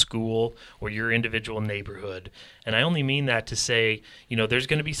individual school or your individual neighborhood. And I only mean that to say, there's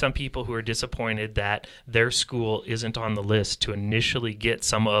going to be some people who are disappointed that their school isn't on the list to initially get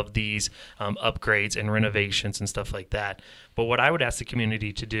some of these upgrades and renovations and stuff like that. But what I would ask the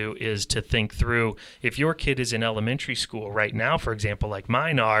community to do is to think through, if your kid is in elementary school right now, for example, like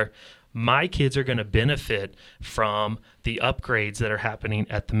mine are, my kids are going to benefit from the upgrades that are happening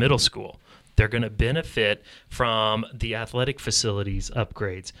at the middle school. They're going to benefit from the athletic facilities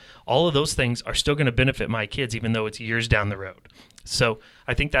upgrades. All of those things are still going to benefit my kids, even though it's years down the road. So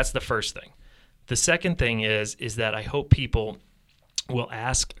I think that's the first thing. The second thing is that I hope people will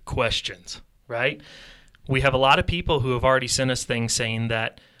ask questions, right? We have a lot of people who have already sent us things saying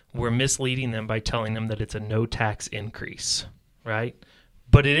that we're misleading them by telling them that it's a no tax increase, right?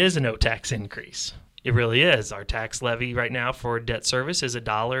 But it is a no tax increase. It really is. Our tax levy right now for debt service is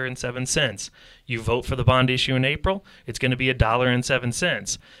 $1.07. You vote for the bond issue in April, it's going to be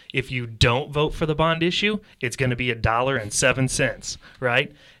 $1.07. If you don't vote for the bond issue, it's going to be $1.07,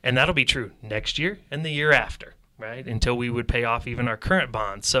 right? And that'll be true next year and the year after. right? Until we would pay off even our current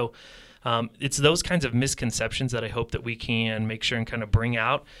bonds. So it's those kinds of misconceptions that I hope that we can make sure and kind of bring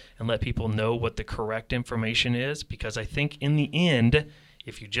out and let people know what the correct information is, because I think in the end,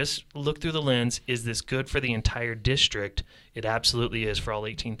 if you just look through the lens, is this good for the entire district? It absolutely is for all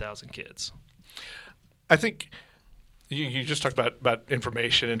 18,000 kids. I think you just talked about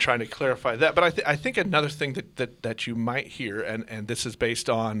information and trying to clarify that, but I think another thing that you might hear, and this is based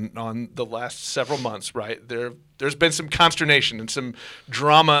on the last several months, right? There's been some consternation and some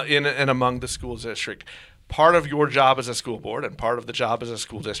drama in and among the school district. Part of your job as a school board and part of the job as a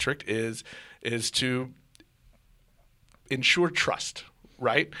school district is to ensure trust.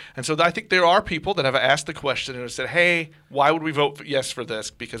 Right? And so I think there are people that have asked the question and have said, hey, why would we vote yes for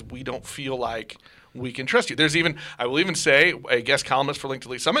this? Because we don't feel like we can trust you. I will even say, a guest columnist for Link to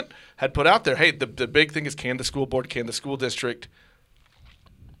Lead Summit had put out there, hey, the big thing is, can the school board, can the school district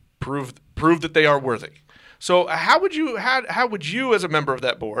prove that they are worthy? So how would you as a member of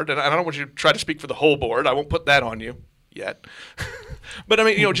that board, and I don't want you to try to speak for the whole board, I won't put that on you yet. But I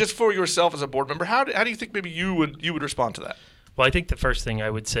mean, just for yourself as a board member, how do you think maybe you would respond to that? Well, I think the first thing I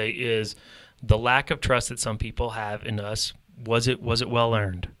would say is the lack of trust that some people have in us. Was it well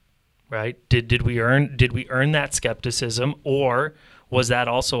earned, right? Did we earn that skepticism, or was that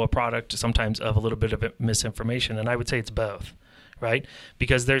also a product sometimes of a little bit of misinformation? And I would say it's both, right?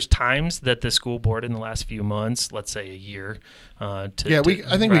 Because there's times that the school board in the last few months, let's say a year, I think we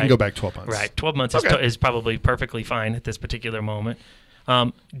can go back 12 months. Right, 12 months Okay. is probably perfectly fine at this particular moment.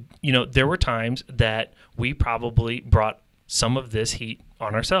 There were times that we probably brought some of this heat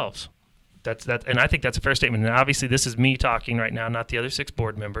on ourselves. That's and I think that's a fair statement. And obviously, this is me talking right now, not the other 6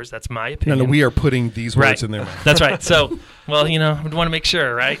 board members. That's my opinion. No, we are putting these words Right. in their mouth. That's right. So, well, I want to make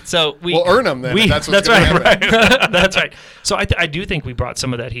sure, right? So We'll earn them then. That's what's right. gonna happen. Right. That's right. So I do think we brought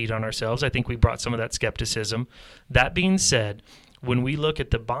some of that heat on ourselves. I think we brought some of that skepticism. That being said, when we look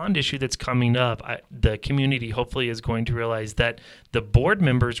at the bond issue that's coming up, the community hopefully is going to realize that the board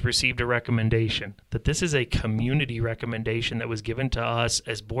members received a recommendation, that this is a community recommendation that was given to us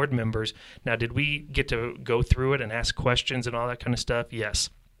as board members. Now, did we get to go through it and ask questions and all that kind of stuff? Yes.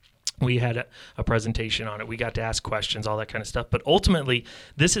 We had a presentation on it. We got to ask questions, all that kind of stuff. But ultimately,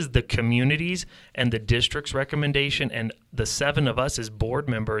 this is the community's and the district's recommendation. And the 7 of us as board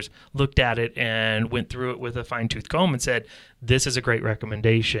members looked at it and went through it with a fine-tooth comb and said, this is a great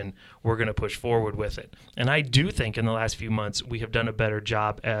recommendation. We're going to push forward with it. And I do think in the last few months, we have done a better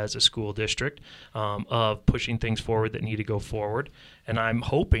job as a school district of pushing things forward that need to go forward. And I'm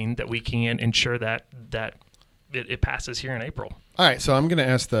hoping that we can ensure that it passes here in April. All right, so I'm going to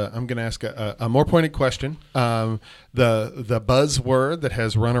ask a more pointed question. The buzzword that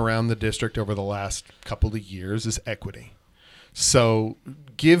has run around the district over the last couple of years is equity. So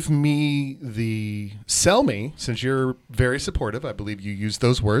sell me, since you're very supportive, I believe you used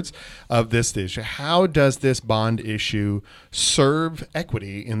those words, of this issue. How does this bond issue serve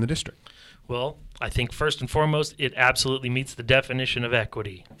equity in the district? Well, I think first and foremost, it absolutely meets the definition of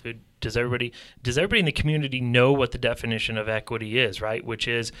equity. Does everybody in the community know what the definition of equity is, right? Which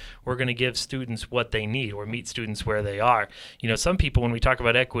is we're going to give students what they need or meet students where they are. Some people, when we talk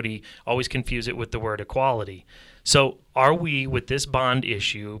about equity, always confuse it with the word equality. So are we, with this bond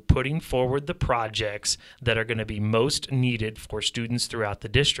issue, putting forward the projects that are going to be most needed for students throughout the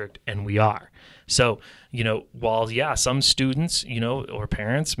district? And we are. So, while, some students, or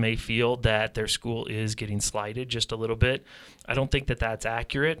parents may feel that their school is getting slighted just a little bit, I don't think that that's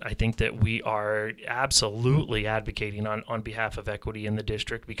accurate. I think that we are absolutely advocating on behalf of equity in the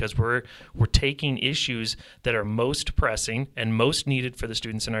district, because we're taking issues that are most pressing and most needed for the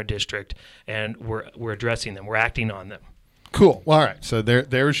students in our district, and we're addressing them. We're acting on them. Cool. Well, all right. So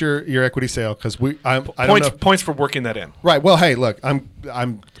there's your equity sale, because I don't know. Points for working that in. Right. Well, hey, look,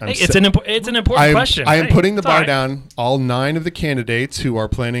 It's an important question. I am Hey, putting the it's bar all right. down. All 9 of the candidates who are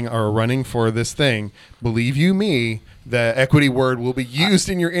running for this thing, believe you me, the equity word will be used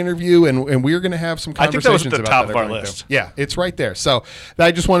in your interview, and we're going to have some I think that was conversations at the about top that of our going list. through. Yeah, it's right there. So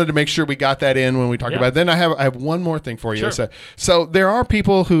I just wanted to make sure we got that in when we talked Yeah. about it. Then I have one more thing for you. Sure. So there are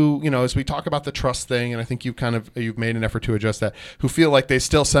people who, as we talk about the trust thing, and I think you've made an effort to adjust that, who feel like they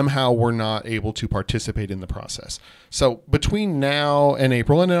still somehow were not able to participate in the process. So between now and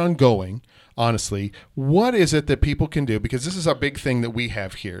April and ongoing, honestly, what is it that people can do? Because this is a big thing that we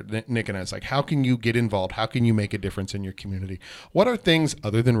have here, Nick and I. It's like, how can you get involved? How can you make a difference in your community? What are things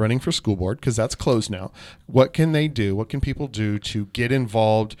other than running for school board, because that's closed now? What can they do? What can people do to get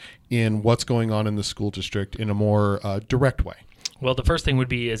involved in what's going on in the school district in a more direct way? Well, the first thing would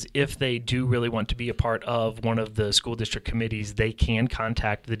be is if they do really want to be a part of one of the school district committees, they can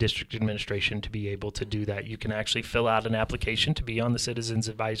contact the district administration to be able to do that. You can actually fill out an application to be on the Citizens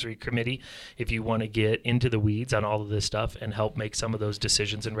Advisory Committee if you want to get into the weeds on all of this stuff and help make some of those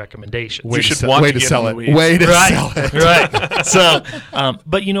decisions and recommendations. You should want to get sell in the it. weeds. Way to sell it. Right. So,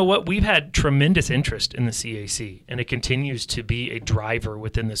 but you know what? We've had tremendous interest in the CAC, and it continues to be a driver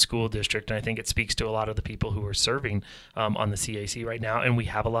within the school district. And I think it speaks to a lot of the people who are serving on the CAC right now, and we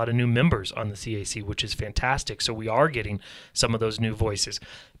have a lot of new members on the CAC, which is fantastic. So we are getting some of those new voices.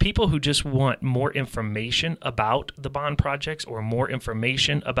 People who just want more information about the bond projects or more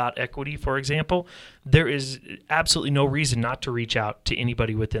information about equity, for example, there is absolutely no reason not to reach out to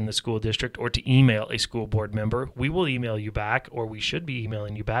anybody within the school district or to email a school board member. We will email you back, or we should be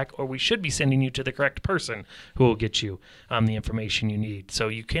emailing you back, or we should be sending you to the correct person who will get you the information you need. So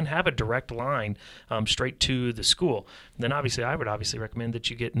you can have a direct line straight to the school. Then obviously I would recommend that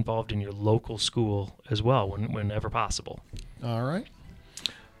you get involved in your local school as well whenever possible. All right.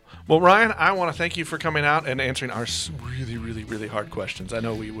 Well, Ryan, I want to thank you for coming out and answering our really, really, really hard questions. I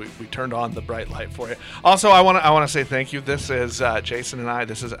know we turned on the bright light for you. Also, I want to say thank you. This is Jason and I.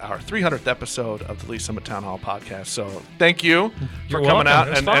 This is our 300th episode of the Lee's Summit Town Hall podcast. So thank you for coming out.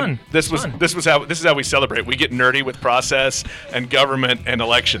 It was fun. And this is how we celebrate. We get nerdy with process and government and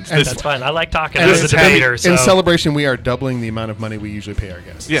elections. That's fine. I like talking as a debater. In celebration, we are doubling the amount of money we usually pay our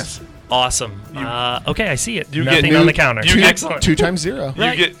guests. Yes. Awesome. Okay, I see it. You Nothing get on the counter. Excellent. 2 times 0.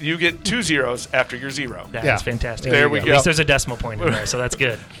 Right. You get 2 zeros after your 0. That's fantastic. There we At go. least there's a decimal point in there, so that's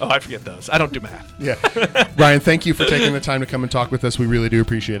good. Oh, I forget those. I don't do math. Yeah. Ryan, thank you for taking the time to come and talk with us. We really do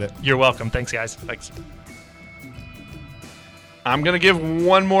appreciate it. You're welcome. Thanks, guys. Thanks. I'm going to give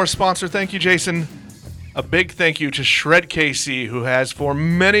one more sponsor. Thank you, Jason. A big thank you to Shred KC, who has for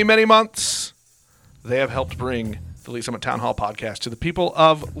many, many months, they have helped bring the Lee's Summit Town Hall podcast to the people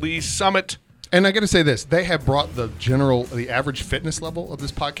of Lee's Summit. And I got to say this, they have brought the average fitness level of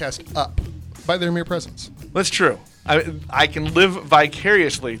this podcast up by their mere presence. That's true. I can live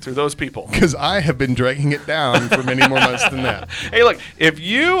vicariously through those people. Because I have been dragging it down for many more months than that. Hey, look, if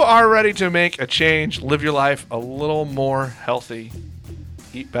you are ready to make a change, live your life a little more healthy,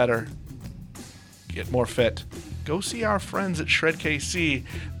 eat better, get more fit, go see our friends at Shred KC.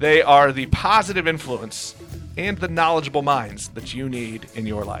 They are the positive influence and the knowledgeable minds that you need in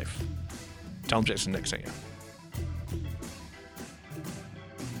your life. Tell them Jason Nick sent you.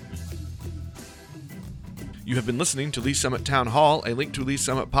 You have been listening to Lee's Summit Town Hall, a Link to Lee's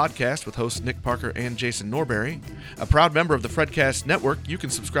Summit podcast with hosts Nick Parker and Jason Norberry. A proud member of the Fredcast Network, you can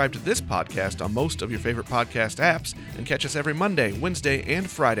subscribe to this podcast on most of your favorite podcast apps and catch us every Monday, Wednesday, and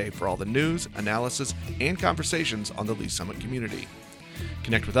Friday for all the news, analysis, and conversations on the Lee's Summit community.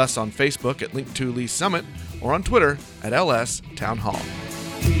 Connect with us on Facebook at Link to Lee's Summit or on Twitter at LS Town Hall.